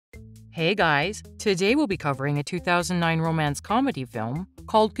Hey guys, today we'll be covering a 2009 romance comedy film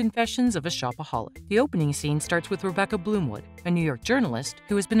called Confessions of a Shopaholic. The opening scene starts with Rebecca Bloomwood, a New York journalist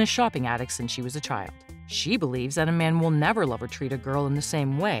who has been a shopping addict since she was a child. She believes that a man will never love or treat a girl in the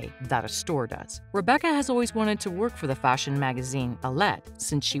same way that a store does. Rebecca has always wanted to work for the fashion magazine Alette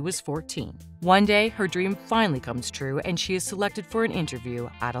since she was 14. One day, her dream finally comes true and she is selected for an interview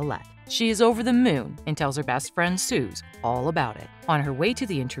at Alette. She is over the moon and tells her best friend Suze all about it. On her way to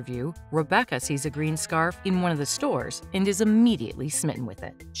the interview, Rebecca sees a green scarf in one of the stores and is immediately smitten with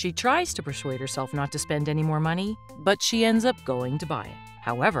it. She tries to persuade herself not to spend any more money, but she ends up going to buy it.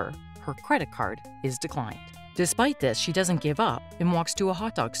 However, her credit card is declined. Despite this, she doesn't give up and walks to a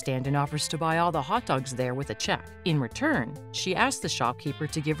hot dog stand and offers to buy all the hot dogs there with a check. In return, she asks the shopkeeper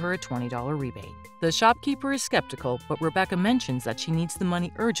to give her a $20 rebate. The shopkeeper is skeptical, but Rebecca mentions that she needs the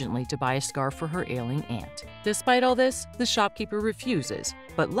money urgently to buy a scarf for her ailing aunt. Despite all this, the shopkeeper refuses,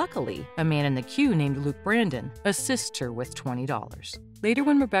 but luckily, a man in the queue named Luke Brandon assists her with $20. Later,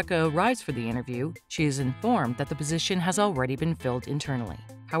 when Rebecca arrives for the interview, she is informed that the position has already been filled internally.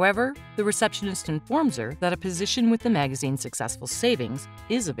 However, the receptionist informs her that a position with the magazine Successful Savings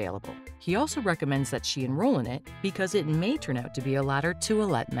is available. He also recommends that she enroll in it because it may turn out to be a ladder to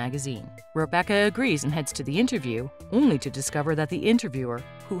Alette magazine. Rebecca agrees and heads to the interview, only to discover that the interviewer,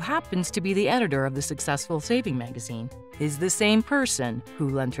 who happens to be the editor of the Successful Saving magazine, is the same person who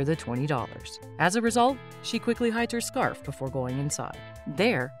lent her the $20. As a result, she quickly hides her scarf before going inside.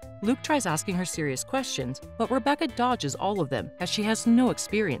 There, Luke tries asking her serious questions, but Rebecca dodges all of them as she has no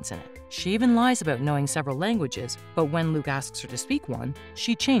experience in it. She even lies about knowing several languages, but when Luke asks her to speak one,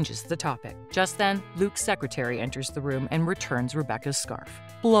 she changes the topic. Just then, Luke's secretary enters the room and returns Rebecca's scarf,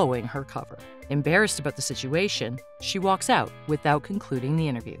 blowing her cover. Embarrassed about the situation, she walks out without concluding the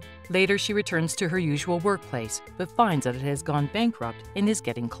interview. Later, she returns to her usual workplace, but finds that it has gone bankrupt and is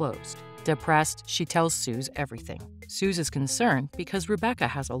getting closed. Depressed, she tells Suze everything. Suze is concerned because Rebecca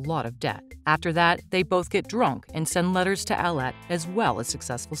has a lot of debt. After that, they both get drunk and send letters to Alette as well as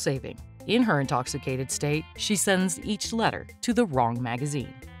Successful Saving. In her intoxicated state, she sends each letter to the wrong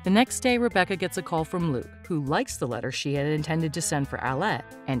magazine. The next day, Rebecca gets a call from Luke, who likes the letter she had intended to send for Alette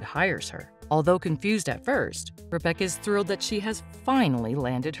and hires her. Although confused at first, Rebecca is thrilled that she has finally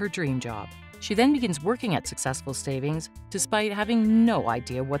landed her dream job. She then begins working at Successful Savings, despite having no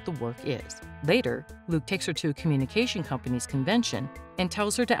idea what the work is. Later, Luke takes her to a communication company's convention and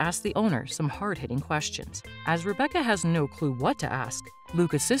tells her to ask the owner some hard-hitting questions. As Rebecca has no clue what to ask,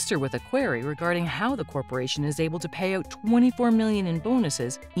 Luke assists her with a query regarding how the corporation is able to pay out $24 million in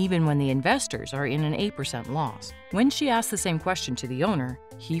bonuses even when the investors are in an 8% loss. When she asks the same question to the owner,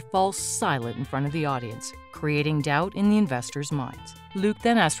 he falls silent in front of the audience, creating doubt in the investors' minds. Luke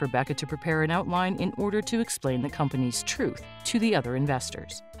then asks Rebecca to prepare an outline in order to explain the company's truth to the other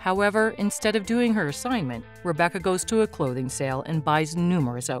investors. However, instead of doing her assignment, Rebecca goes to a clothing sale and buys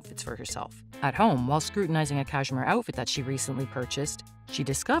numerous outfits for herself. At home, while scrutinizing a cashmere outfit that she recently purchased, she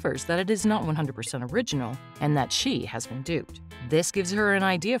discovers that it is not 100% original and that she has been duped. This gives her an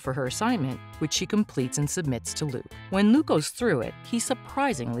idea for her assignment, which she completes and submits to Luke. When Luke goes through it, he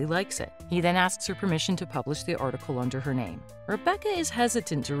surprisingly likes it. He then asks her permission to publish the article under her name. Rebecca is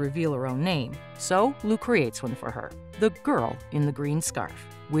hesitant to reveal her own name, so Luke creates one for her, The Girl in the Green Scarf,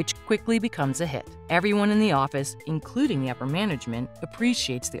 which quickly becomes a hit. Everyone in the office, including the upper management,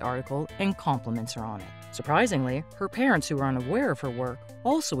 appreciates the article and compliments her on it. Surprisingly, her parents, who are unaware of her work,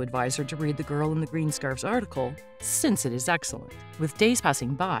 also advise her to read The Girl in the Green Scarf's article, since it is excellent. With days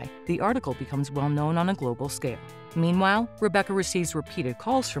passing by, the article becomes well known on a global scale. Meanwhile, Rebecca receives repeated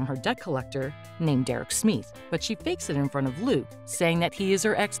calls from her debt collector, named Derek Smith, but she fakes it in front of Luke, saying that he is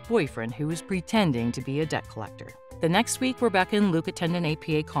her ex-boyfriend who is pretending to be a debt collector. The next week, Rebecca and Luke attend an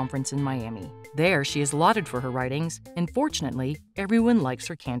APA conference in Miami. There, she is lauded for her writings, and fortunately, everyone likes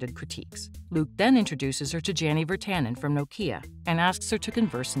her candid critiques. Luke then introduces her to Jani Virtanen from Nokia and asks her to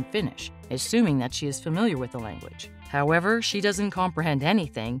converse in Finnish, assuming that she is familiar with the language. However, she doesn't comprehend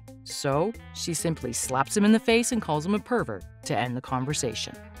anything, so she simply slaps him in the face and calls him a pervert to end the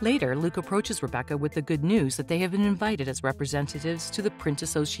conversation. Later, Luke approaches Rebecca with the good news that they have been invited as representatives to the Print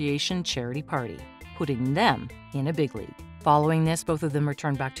Association charity party, putting them in a big league. Following this, both of them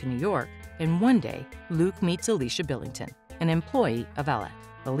return back to New York, and one day, Luke meets Alicia Billington, an employee of Alette.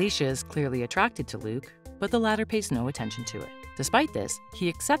 Alicia is clearly attracted to Luke, but the latter pays no attention to it. Despite this, he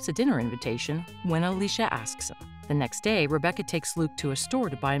accepts a dinner invitation when Alicia asks him. The next day, Rebecca takes Luke to a store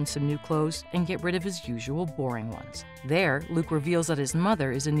to buy him some new clothes and get rid of his usual boring ones. There, Luke reveals that his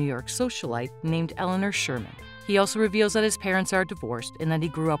mother is a New York socialite named Eleanor Sherman. He also reveals that his parents are divorced and that he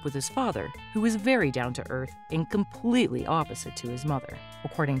grew up with his father, who is very down-to-earth and completely opposite to his mother.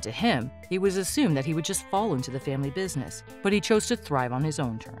 According to him, it was assumed that he would just fall into the family business, but he chose to thrive on his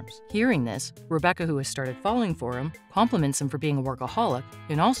own terms. Hearing this, Rebecca, who has started falling for him, compliments him for being a workaholic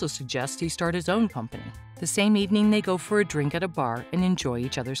and also suggests he start his own company. The same evening, they go for a drink at a bar and enjoy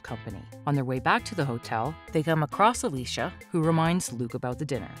each other's company. On their way back to the hotel, they come across Alicia, who reminds Luke about the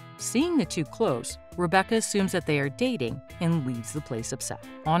dinner. Seeing the two close, Rebecca assumes that they are dating and leaves the place upset.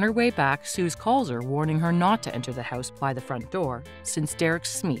 On her way back, Suze calls her, warning her not to enter the house by the front door since Derek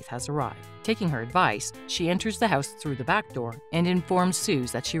Smith has arrived. Taking her advice, she enters the house through the back door and informs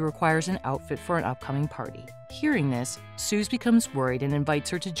Suze that she requires an outfit for an upcoming party. Hearing this, Suze becomes worried and invites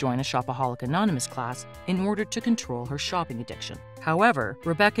her to join a Shopaholic Anonymous class in order to control her shopping addiction. However,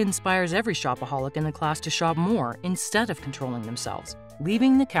 Rebecca inspires every Shopaholic in the class to shop more instead of controlling themselves,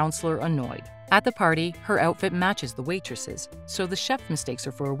 leaving the counselor annoyed. At the party, her outfit matches the waitress's, so the chef mistakes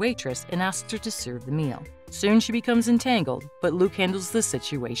her for a waitress and asks her to serve the meal. Soon she becomes entangled, but Luke handles the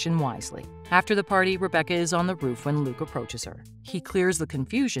situation wisely. After the party, Rebecca is on the roof when Luke approaches her. He clears the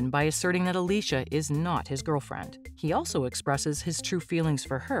confusion by asserting that Alicia is not his girlfriend. He also expresses his true feelings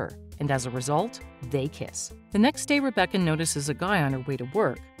for her, and as a result, they kiss. The next day, Rebecca notices a guy on her way to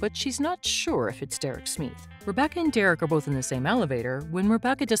work, but she's not sure if it's Derek Smith. Rebecca and Derek are both in the same elevator when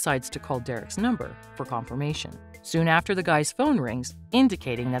Rebecca decides to call Derek's number for confirmation. Soon after, the guy's phone rings,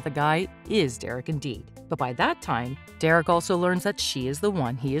 indicating that the guy is Derek indeed. But by that time, Derek also learns that she is the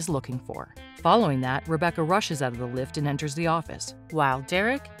one he is looking for. Following that, Rebecca rushes out of the lift and enters the office, while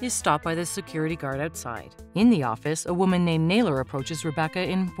Derek is stopped by the security guard outside. In the office, a woman named Naylor approaches Rebecca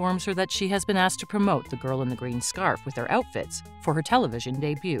and informs her that she has been asked to promote the girl in the green scarf with their outfits for her television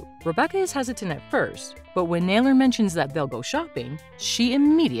debut. Rebecca is hesitant at first, but when Naylor mentions that they'll go shopping, she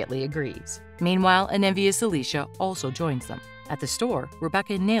immediately agrees. Meanwhile, an envious Alicia also joins them. At the store,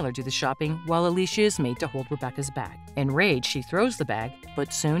 Rebecca and Naylor do the shopping while Alicia is made to hold Rebecca's bag. Enraged, she throws the bag,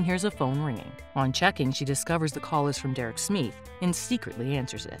 but soon hears a phone ringing. On checking, she discovers the call is from Derek Smith and secretly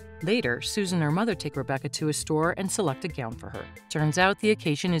answers it. Later, Suze and her mother take Rebecca to a store and select a gown for her. Turns out the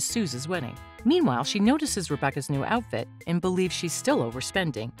occasion is Suze's wedding. Meanwhile, she notices Rebecca's new outfit and believes she's still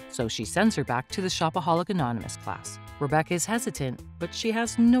overspending, so she sends her back to the Shopaholic Anonymous class. Rebecca is hesitant, but she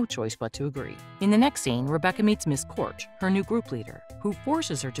has no choice but to agree. In the next scene, Rebecca meets Miss Korch, her new group leader, who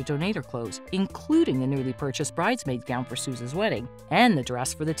forces her to donate her clothes, including the newly purchased bridesmaid gown for Suze's wedding and the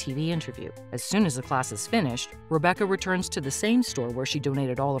dress for the TV interview. As soon as the class is finished, Rebecca returns to the same store where she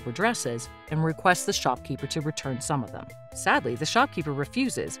donated all of her dresses and requests the shopkeeper to return some of them. Sadly, the shopkeeper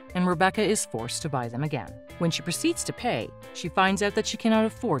refuses, and Rebecca is forced to buy them again. When she proceeds to pay, she finds out that she cannot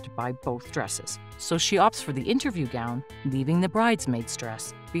afford to buy both dresses, so she opts for the interview gown, leaving the bridesmaid's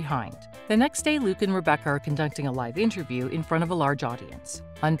dress behind. The next day, Luke and Rebecca are conducting a live interview in front of a large audience.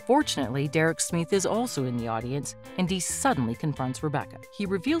 Unfortunately, Derek Smith is also in the audience, and he suddenly confronts Rebecca. He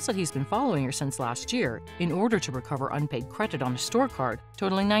reveals that he's been following her since last year in order to recover unpaid credit on a store card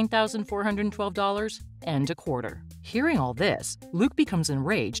totaling $9,412 and a quarter. Hearing all this, Luke becomes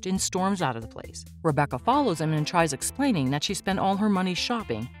enraged and storms out of the place. Rebecca follows him and tries explaining that she spent all her money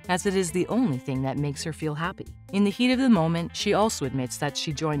shopping, as it is the only thing that makes her feel happy. In the heat of the moment, she also admits that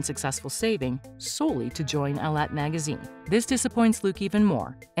she joined Successful Saving solely to join Alette magazine. This disappoints Luke even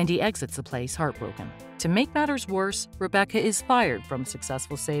more, and he exits the place heartbroken. To make matters worse, Rebecca is fired from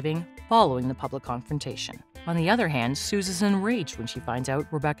Successful Saving following the public confrontation. On the other hand, Suze is enraged when she finds out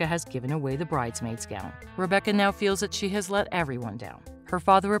Rebecca has given away the bridesmaid's gown. Rebecca now feels that she has let everyone down. Her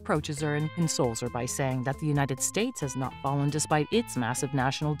father approaches her and consoles her by saying that the United States has not fallen despite its massive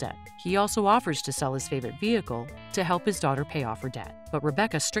national debt. He also offers to sell his favorite vehicle to help his daughter pay off her debt. But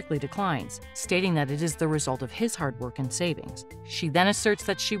Rebecca strictly declines, stating that it is the result of his hard work and savings. She then asserts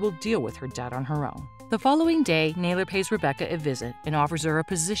that she will deal with her debt on her own. The following day, Naylor pays Rebecca a visit and offers her a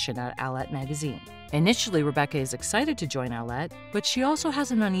position at Alette magazine. Initially, Rebecca is excited to join Alette, but she also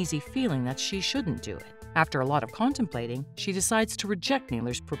has an uneasy feeling that she shouldn't do it. After a lot of contemplating, she decides to reject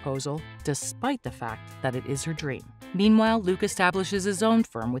Naylor's proposal, despite the fact that it is her dream. Meanwhile, Luke establishes his own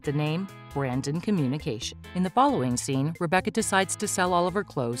firm with the name Brandon Communication. In the following scene, Rebecca decides to sell all of her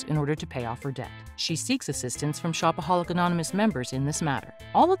clothes in order to pay off her debt. She seeks assistance from Shopaholic Anonymous members in this matter.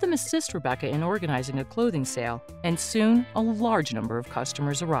 All of them assist Rebecca in organizing a clothing sale, and soon a large number of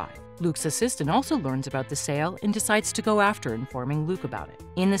customers arrive. Luke's assistant also learns about the sale and decides to go after informing Luke about it.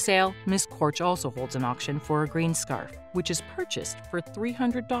 In the sale, Miss Korch also holds an auction for a green scarf, which is purchased for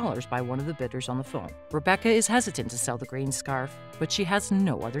 $300 by one of the bidders on the phone. Rebecca is hesitant to sell the green scarf, but she has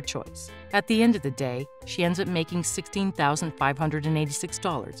no other choice. At the end of the day, she ends up making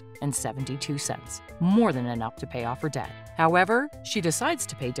 $16,586.72, more than enough to pay off her debt. However, she decides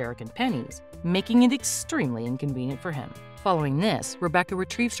to pay Derek in pennies, making it extremely inconvenient for him. Following this, Rebecca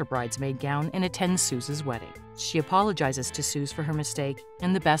retrieves her bridesmaid gown and attends Suze's wedding. She apologizes to Suze for her mistake,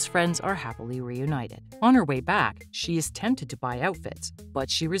 and the best friends are happily reunited. On her way back, she is tempted to buy outfits, but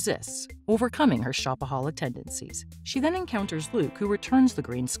she resists, overcoming her shopaholic tendencies. She then encounters Luke, who returns the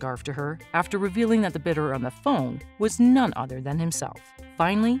green scarf to her after revealing that the bidder on the phone was none other than himself.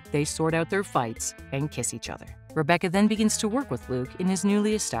 Finally, they sort out their fights and kiss each other. Rebecca then begins to work with Luke in his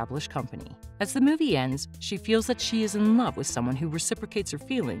newly established company. As the movie ends, she feels that she is in love with someone who reciprocates her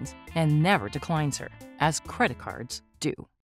feelings and never declines her, as credit cards do.